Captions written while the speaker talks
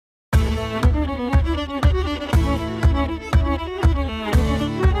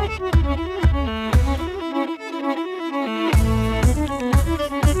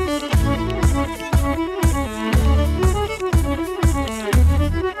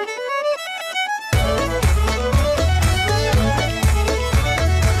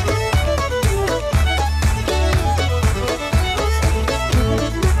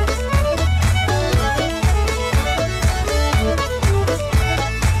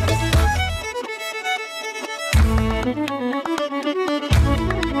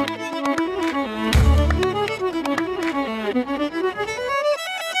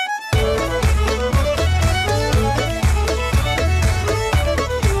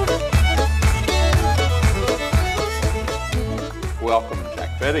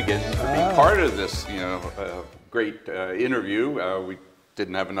Fettigan to be part of this, great interview. We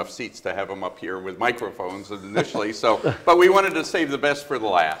didn't have enough seats to have him up here with microphones initially, but we wanted to save the best for the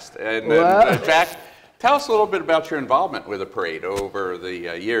last. And Jack, tell us a little bit about your involvement with the parade over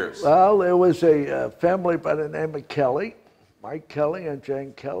the years. Well, there was a family by the name of Kelly, Mike Kelly and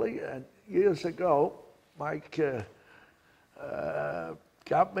Jane Kelly, and years ago, Mike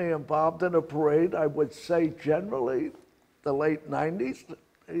got me involved in a parade, I would say generally the late 90s,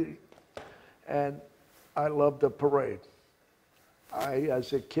 and I loved the parade. I,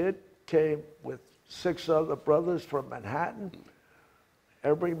 as a kid, came with 6 other brothers from Manhattan.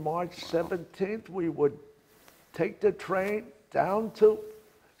 Every March 17th, we would take the train down to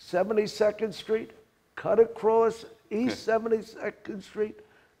 72nd Street, cut across East 72nd Street,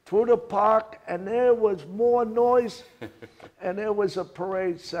 through the park, and there was more noise, and there was a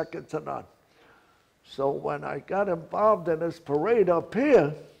parade second to none. So when I got involved in this parade up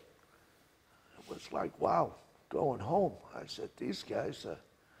here, it was like, wow, going home. I said, these guys,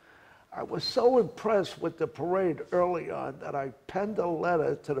 I was so impressed with the parade early on that I penned a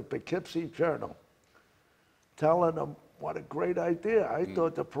letter to the Poughkeepsie Journal telling them what a great idea. I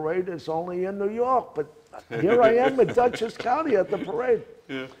thought the parade is only in New York, but here I am in Dutchess County at the parade.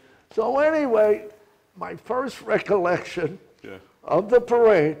 Yeah. So anyway, my first recollection of the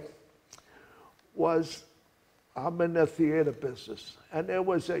parade was I'm in the theater business, and there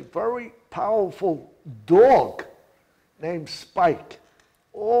was a very powerful dog named Spike.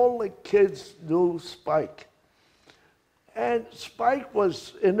 All the kids knew Spike. And Spike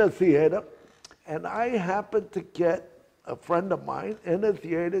was in the theater, and I happened to get a friend of mine in the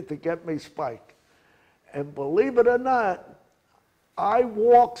theater to get me Spike. And believe it or not, I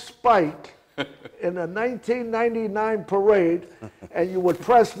walked Spike in a 1999 parade, and you would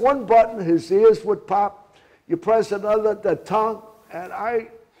press one button, his ears would pop. You press another, the tongue, and I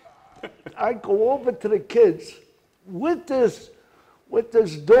go over to the kids with this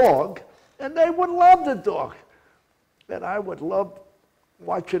dog, and they would love the dog. And I would love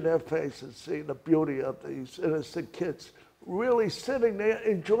watching their faces, seeing the beauty of these innocent kids really sitting there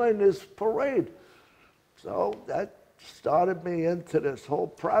enjoying this parade. So that started me into this whole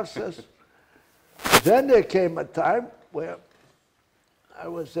process. Then there came a time where I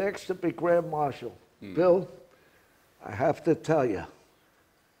was asked to be Grand Marshal. Bill, I have to tell you,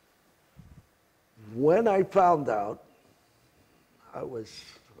 when I found out, I was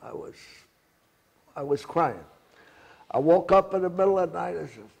crying. I woke up in the middle of the night, I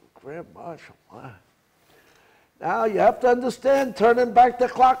said, Grand Marshal, why? Now, you have to understand, turning back the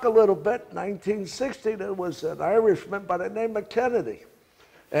clock a little bit, 1960, there was an Irishman by the name of Kennedy.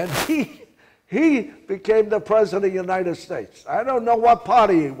 And he became the President of the United States. I don't know what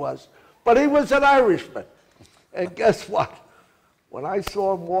party he was, but he was an Irishman. And guess what? When I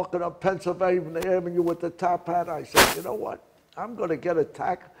saw him walking up Pennsylvania Avenue with the top hat, I said, you know what? I'm going to get a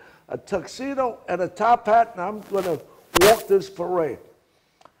tuxedo and a top hat, and I'm going to walk this parade.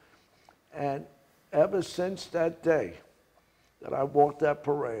 And ever since that day that I walked that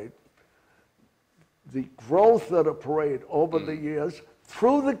parade, the growth of the parade over the years,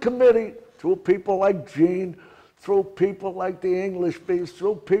 through the committee, through people like Gene, through people like the English Bees,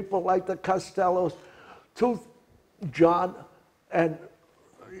 through people like the Costellos, to John, and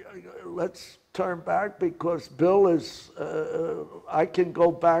let's turn back because Bill is, I can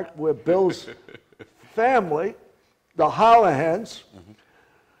go back where Bill's family, the Hollahans,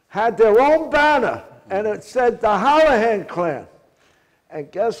 had their own banner, and it said the Hollahan clan.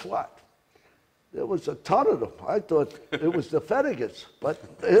 And guess what? There was a ton of them. I thought it was the Fettigans,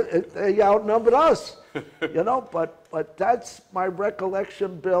 but they outnumbered us, you know. But that's my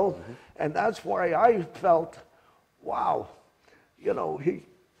recollection, Bill, and that's why I felt, wow, you know, he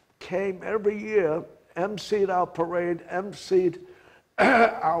came every year, emceed our parade, emceed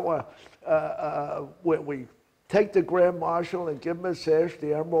our, where we take the Grand Marshal and give him a sash,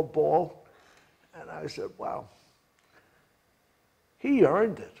 the Emerald Ball. And I said, wow, he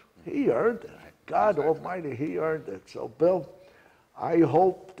earned it. He earned it. God Almighty, he earned it. So, Bill, I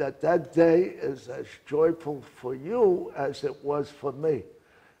hope that that day is as joyful for you as it was for me.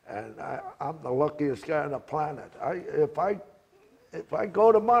 And I'm the luckiest guy on the planet. If I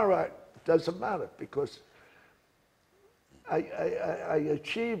go tomorrow, it doesn't matter because I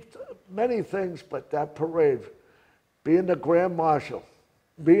achieved many things, but that parade, being the Grand Marshal,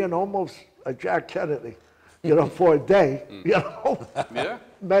 being almost a Jack Kennedy, you know, for a day, you know,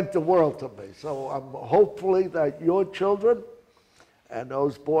 meant the world to me. So I'm hopefully that your children and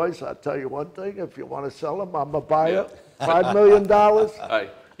those boys, I'll tell you one thing, if you want to sell them, I'm a buyer, $5 million.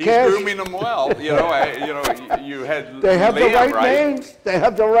 He's Cash. grooming them well. You know, you had They have Liam, the right names. They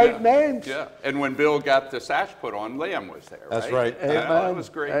have the right names. Yeah, and when Bill got the sash put on, Liam was there. That's right. Amen. It was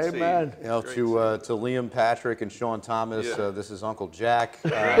great. Amen. You know, to Liam, Patrick, and Sean Thomas, this is Uncle Jack.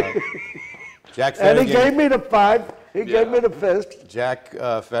 Jack Fettigan. And he gave me the 5. He gave me the fist. Jack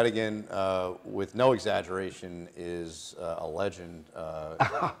Fettigan, with no exaggeration, is a legend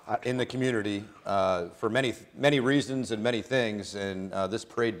in the community for many reasons and many things, and this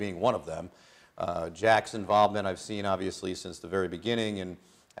parade being one of them. Jack's involvement I've seen obviously since the very beginning, and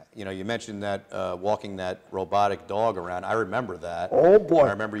you know, you mentioned that walking that robotic dog around. I remember that. Oh boy! I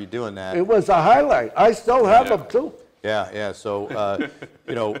remember you doing that. It was a highlight. I still have them too. Yeah. So,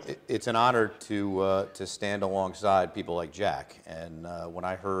 you know, it's an honor to stand alongside people like Jack. And when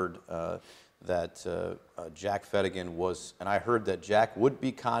I heard that Jack Fettigan was, and I heard that Jack would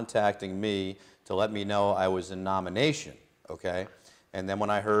be contacting me to let me know I was in nomination, okay? And then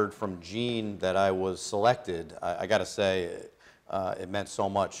when I heard from Gene that I was selected, I got to say, it meant so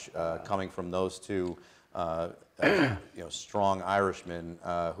much coming from those two, you know, strong Irishmen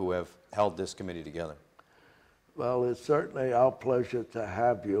who have held this committee together. Well, it's certainly our pleasure to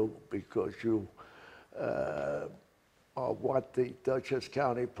have you because you are what the Dutchess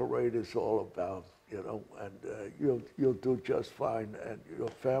County Parade is all about, you know, and you'll do just fine, and your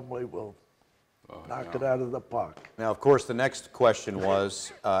family will knock it out of the park. Now, of course, the next question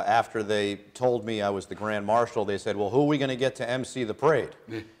was, after they told me I was the Grand Marshal, they said, well, who are we going to get to MC the parade?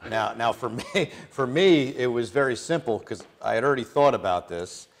 Now, for me, it was very simple because I had already thought about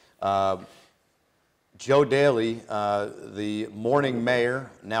this. Joe Daly, the morning mayor,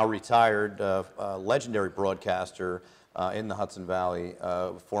 now retired, legendary broadcaster in the Hudson Valley,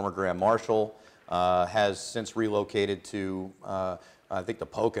 former Grand Marshal, has since relocated to, I think, the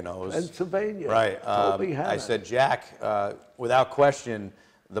Poconos. Pennsylvania. Right. I said, Jack, without question,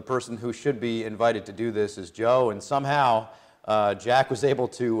 the person who should be invited to do this is Joe, and somehow Jack was able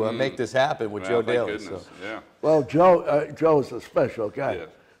to make this happen with Joe Daly. So. Yeah. Well, Joe's a special guy. Yeah.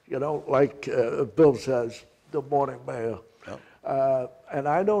 You know, like Bill says, the morning mayor. Yep. And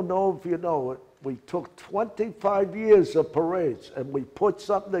I don't know if you know it, we took 25 years of parades and we put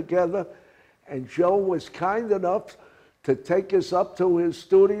something together, and Joe was kind enough to take us up to his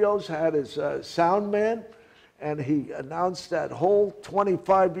studios, had his sound man, and he announced that whole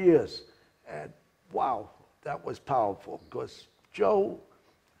 25 years. And wow, that was powerful because Joe,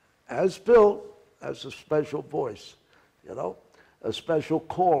 as Bill, has a special voice, you know, a special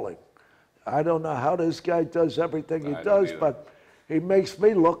calling. I don't know how this guy does everything he does, but he makes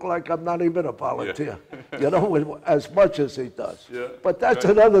me look like I'm not even a volunteer, you know, as much as he does. Yeah. But that's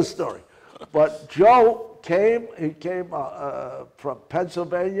another story. But Joe came, he came from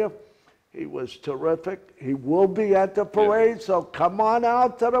Pennsylvania. He was terrific. He will be at the parade, so come on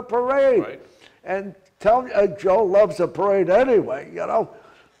out to the parade. Right. And tell Joe loves the parade anyway, you know,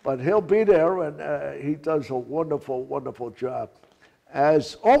 but he'll be there, and he does a wonderful, wonderful job.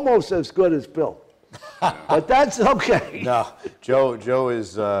 Almost as good as Bill, but that's okay. No, Joe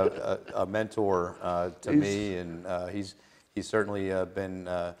is a mentor to me, and he's certainly been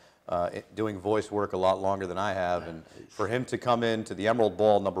doing voice work a lot longer than I have, and for him to come into the Emerald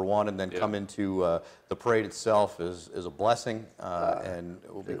Ball, #1, and then come into the parade itself is a blessing, and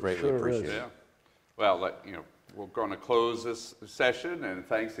it will be greatly appreciated. Yeah. Well, you know, we're going to close this session, and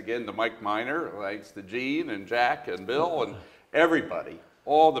thanks again to Mike Miner, thanks to Gene and Jack and Bill and everybody,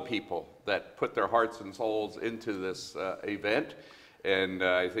 all the people that put their hearts and souls into this event. And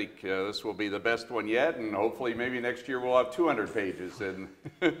I think this will be the best one yet, and hopefully maybe next year we'll have 200 pages.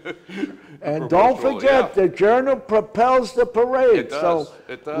 And don't forget, the journal propels the parade. It does. So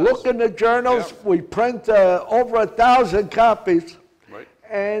it does. Look in the journals. We print over 1,000 copies. Right.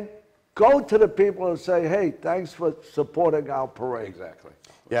 And go to the people and say, hey, thanks for supporting our parade. Exactly.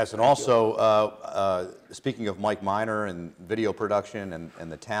 Yes, and also, speaking of Mike Miner and video production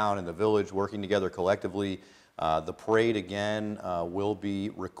and the town and the village working together collectively, the parade again will be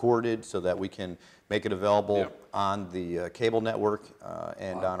recorded so that we can make it available on the cable network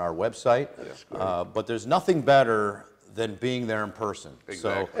and on our website. But there's nothing better than being there in person.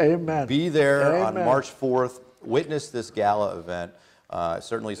 Exactly. So Amen. Be there Amen. on March 4th, witness this gala event.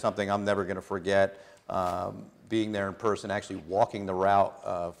 Certainly something I'm never going to forget. Being there in person, actually walking the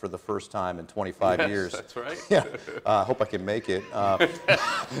route for the first time in 25 years. That's right. Yeah, I hope I can make it.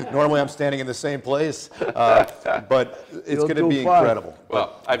 Normally I'm standing in the same place, but it's going to be incredible.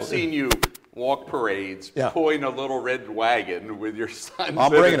 Well, I've seen you walk parades, Yeah. pulling a little red wagon with your sons. I'm in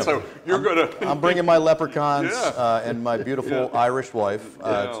bringing it. them. So you're going to. I'm bringing my leprechauns Yeah. and my beautiful Irish wife to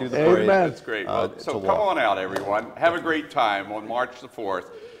the Amen. parade. That's great. Well, to so come walk. on out, everyone. Have a great time on March the 4th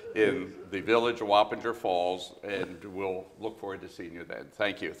in the village of Wappinger Falls, and we'll look forward to seeing you then.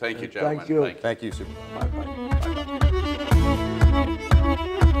 Thank you. Thank you, gentlemen. Thank you. Thank you, Super. Bye-bye.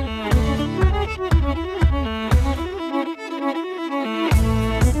 Bye-bye.